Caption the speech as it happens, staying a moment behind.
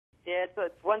Yeah,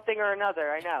 it's one thing or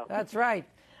another, I know. That's right.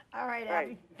 All right,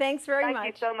 Abby. Thanks very much.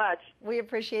 Thank you so much. We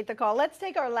appreciate the call. Let's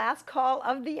take our last call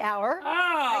of the hour.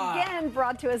 Again,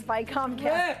 brought to us by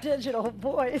Comcast Digital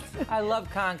Voice. I love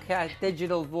Comcast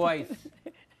Digital Voice.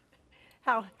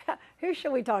 Who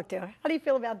should we talk to? How do you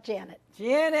feel about Janet?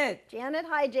 Janet. Janet,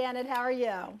 hi, Janet. How are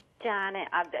you? Janet,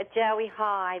 Joey,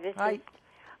 hi.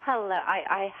 Hello.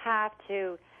 I have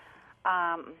to,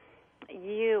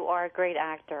 you are a great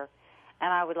actor,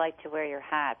 and I would like to wear your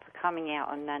hat for coming out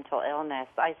on mental illness.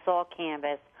 I saw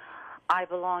Canvas. I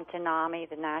belong to NAMI,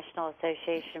 the National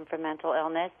Association for Mental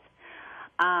Illness.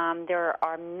 There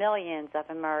are millions of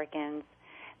Americans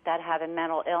that have a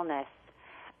mental illness,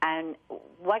 and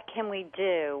what can we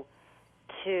do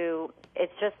to,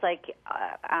 it's just like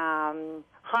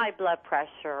high blood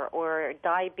pressure or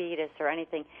diabetes or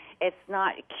anything. It's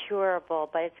not curable,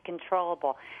 but it's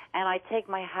controllable. And I take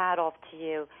my hat off to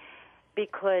you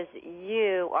because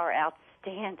you are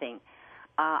outstanding.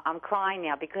 I'm crying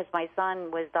now because my son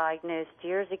was diagnosed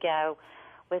years ago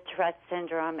with Tourette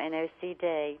syndrome and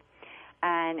OCD.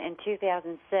 And in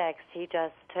 2006, he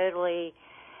just totally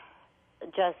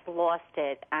lost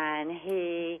it. And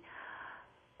he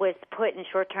was put in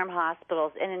short-term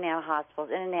hospitals, in and out hospitals,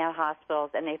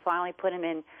 and they finally put him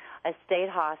in a state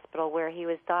hospital where he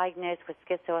was diagnosed with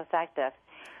schizoaffective,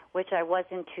 which I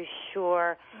wasn't too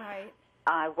sure. Right.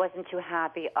 I wasn't too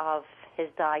happy of his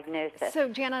diagnosis. So,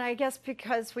 Janet, I guess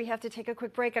because we have to take a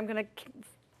quick break, I'm going to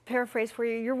paraphrase for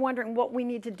you. You're wondering what we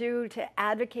need to do to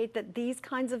advocate that these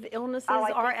kinds of illnesses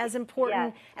are as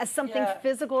important as something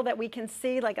physical that we can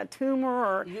see, like a tumor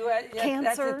or cancer.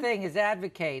 That's the thing, is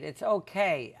advocate. It's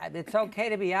okay. It's okay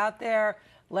to be out there.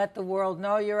 Let the world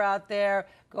know you're out there.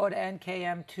 Go to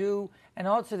NKM2. And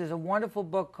also there's a wonderful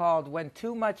book called When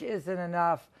Too Much Isn't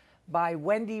Enough by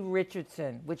Wendy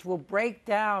Richardson, which will break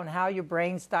down how your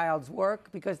brain styles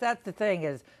work, because that's the thing,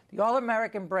 is the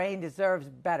all-American brain deserves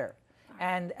better.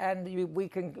 And we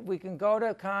can go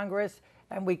to Congress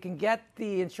and we can get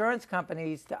the insurance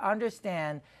companies to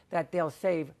understand that they'll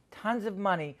save tons of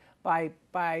money by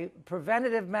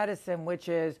preventative medicine, which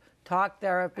is talk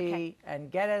therapy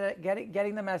and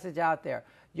getting the message out there.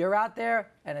 You're out there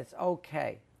and it's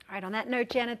okay. All right, on that note,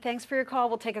 Janet, thanks for your call.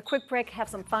 We'll take a quick break, have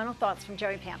some final thoughts from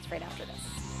Joey Pants right after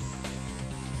this.